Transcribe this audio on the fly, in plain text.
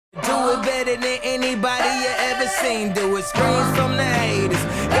it better than anybody you ever seen do it. Screams from the haters,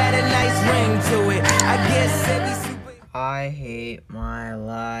 got a nice ring to it. I guess every super... I hate my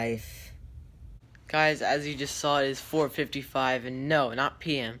life. Guys, as you just saw, it is 4:55, and no, not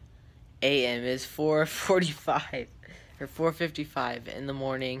PM. AM is 4:45 or 4:55 in the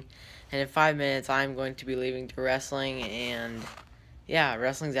morning, and in 5 minutes I'm going to be leaving to wrestling, and yeah,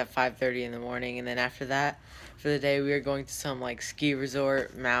 wrestling's at 5:30 in the morning, and then after that, for the day, we are going to some like ski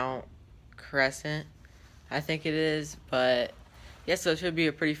resort, Mount Crescent, I think it is, but yeah, so it should be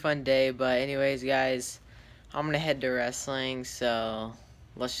a pretty fun day. But anyways, guys, I'm gonna head to wrestling, so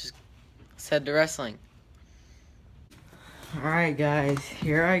let's head to wrestling. Alright guys,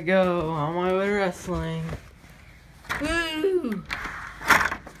 here I go on my way to wrestling. Woo!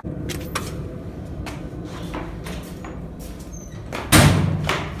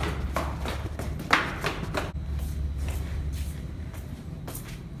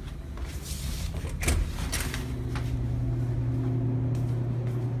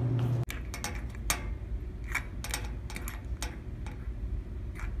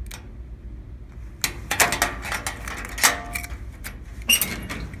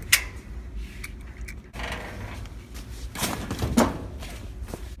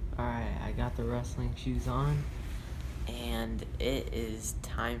 I got the wrestling shoes on, and it is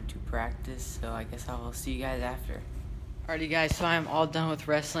time to practice, so I guess I will see you guys after. Alrighty guys, so I'm all done with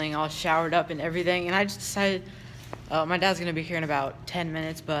wrestling, all showered up and everything, and I just decided, my dad's going to be here in about 10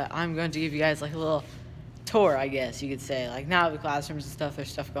 minutes, but I'm going to give you guys like a little tour, I guess you could say. Like now the classrooms and stuff, there's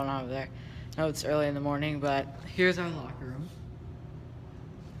stuff going on over there. I know it's early in the morning, but here's our locker room.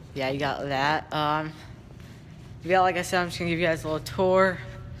 Yeah, you got that. Yeah, like I said, I'm just going to give you guys a little tour.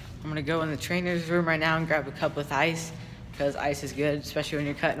 I'm going to go in the trainer's room right now and grab a cup with ice, because ice is good, especially when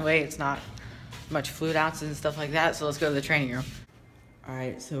you're cutting weight. It's not much fluid ounces and stuff like that, so let's go to the training room.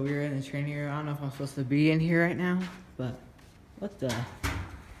 Alright, so we're in the training room. I don't know if I'm supposed to be in here right now, but what the... I'm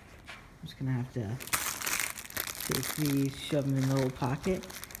just going to have to take these, shove them in the little pocket.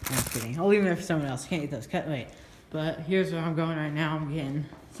 No, I'm kidding. I'll leave them there for someone else. Can't eat those. Cut weight. But here's where I'm going right now. I'm getting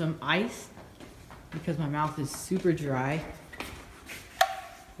some ice, because my mouth is super dry.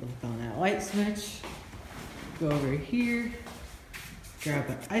 Flip on that light switch, go over here, grab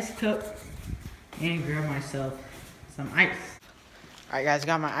an ice cup, and grab myself some ice. Alright guys,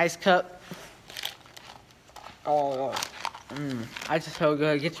 got my ice cup. Ice is so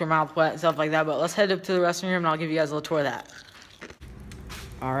good, gets your mouth wet and stuff like that, but let's head up to the wrestling room and I'll give you guys a little tour of that.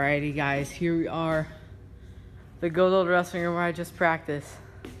 Alrighty guys, here we are, the good old wrestling room where I just practiced.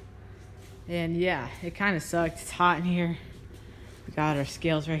 And yeah, it kind of sucked, it's hot in here. We got our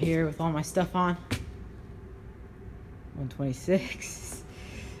scales right here with all my stuff on. 126.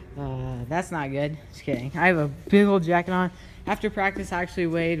 That's not good. Just kidding. I have a big old jacket on. After practice, I actually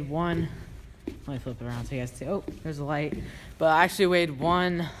weighed let me flip it around so you guys see. Oh, there's a light. But I actually weighed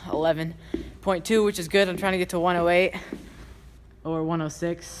 111.2, which is good. I'm trying to get to 108 or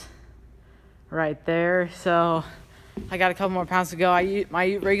 106 right there. So I got a couple more pounds to go.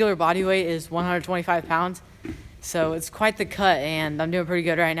 My regular body weight is 125 pounds. So it's quite the cut, and I'm doing pretty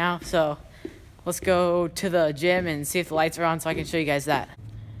good right now. So let's go to the gym and see if the lights are on so I can show you guys that.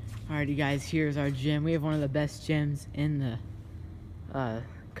 Alrighty guys, here's our gym. We have one of the best gyms in the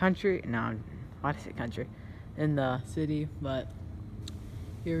country. No, why did I say country? In the city, but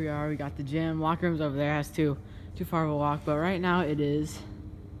here we are. We got the gym. Locker room's over there. Has too far of a walk, but right now it is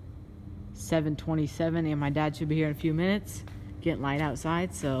 7:27, and my dad should be here in a few minutes. Getting light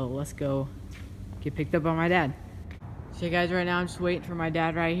outside, so let's go get picked up by my dad. So guys, right now I'm just waiting for my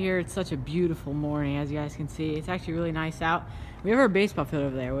dad right here. It's such a beautiful morning, as you guys can see. It's actually really nice out. We have our baseball field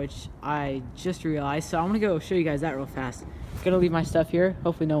over there, which I just realized, so I'm gonna go show you guys that real fast. I'm gonna leave my stuff here.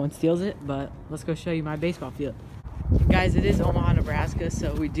 Hopefully no one steals it, but let's go show you my baseball field. Guys, it is Omaha, Nebraska,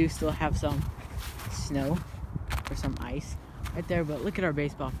 so we do still have some snow or some ice right there, but look at our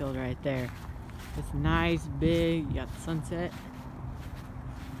baseball field right there. It's nice, big, you got the sunset.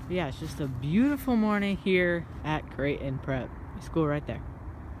 Yeah, it's just a beautiful morning here at Creighton Prep School right there.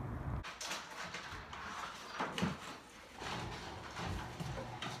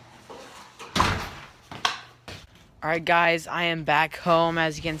 Alright guys, I am back home.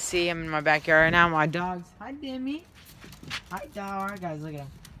 As you can see, I'm in my backyard right now. My dogs. Hi Demi. Hi dog. Alright guys, look at him.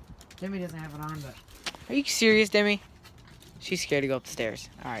 Demi doesn't have it on, but... Are you serious, Demi? She's scared to go upstairs.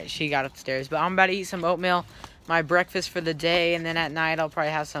 Alright, she got upstairs. But I'm about to eat some oatmeal. My breakfast for the day, and then at night I'll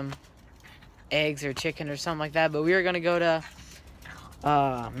probably have some eggs or chicken or something like that. But we are going to go to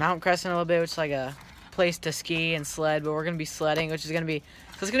Mount Crescent a little bit, which is like a place to ski and sled, but we're going to be sledding, which is going to be,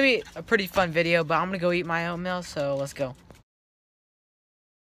 so it's going to be a pretty fun video. But I'm going to go eat my oatmeal, so let's go.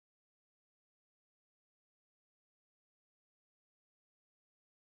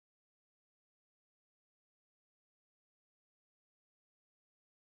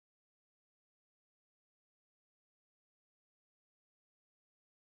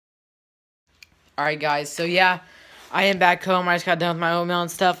 Alright guys, so yeah, I am back home. I just got done with my oatmeal and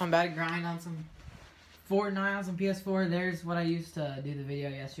stuff. I'm about to grind on some Fortnite on some PS4. There's what I used to do the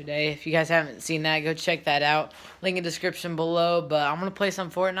video yesterday. If you guys haven't seen that, go check that out. Link in the description below. But I'm going to play some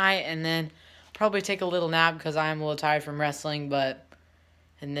Fortnite and then probably take a little nap because I am a little tired from wrestling.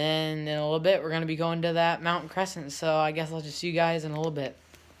 And then in a little bit, we're going to be going to that Mountain Crescent. So I guess I'll just see you guys in a little bit.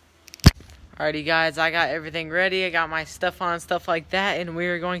 Alrighty guys, I got everything ready. I got my stuff on and stuff like that. And we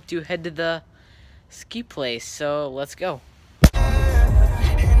are going to head to the ski place, so let's go.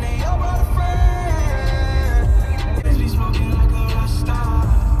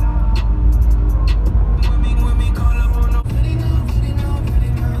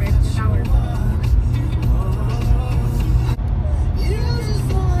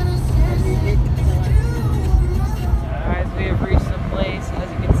 Guys, we have reached the place.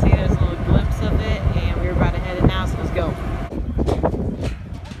 As you can see, there's a little glimpse of it, and we're about to head in now, so let's go.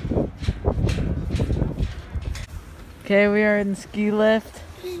 Okay, we are in the ski lift,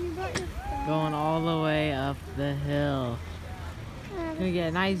 going all the way up the hill. Gonna get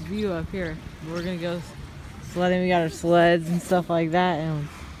a nice view up here. We're gonna go sledding. We got our sleds and stuff like that, and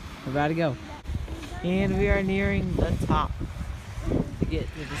we're about to go. And we are nearing the top to get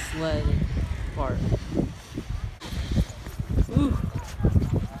to the sledding part. Ooh,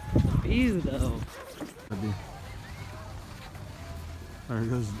 the view though. There he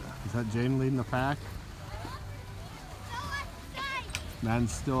goes. Is that Jaden leading the pack?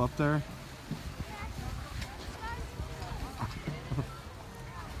 Man's still up there.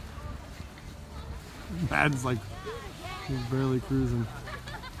 Man's like, he's barely cruising.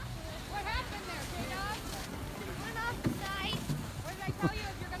 What happened there, J-Dog? You went off the side. What did I tell you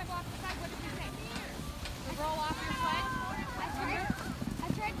if you're going to go off the side? What did you say? To roll off your sled?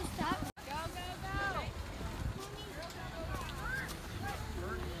 I tried to stop. Go, go, go.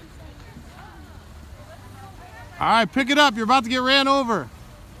 All right, pick it up. You're about to get ran over.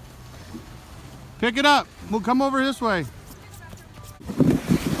 Pick it up. We'll come over this way.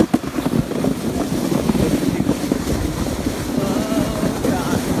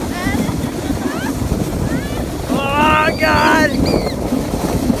 Oh God!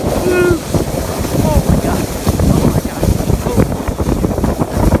 Oh my God! Oh my God!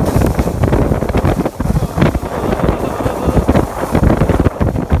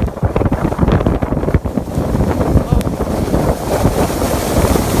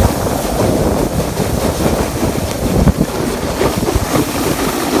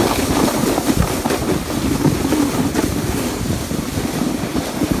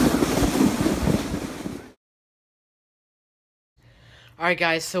 Alright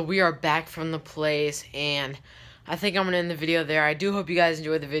guys, so we are back from the place, and I think I'm going to end the video there. I do hope you guys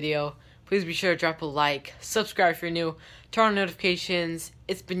enjoyed the video. Please be sure to drop a like, subscribe if you're new, turn on notifications.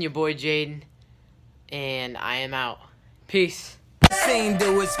 It's been your boy Jaden, and I am out. Peace. Seen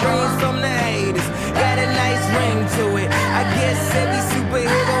do it screams from the haters.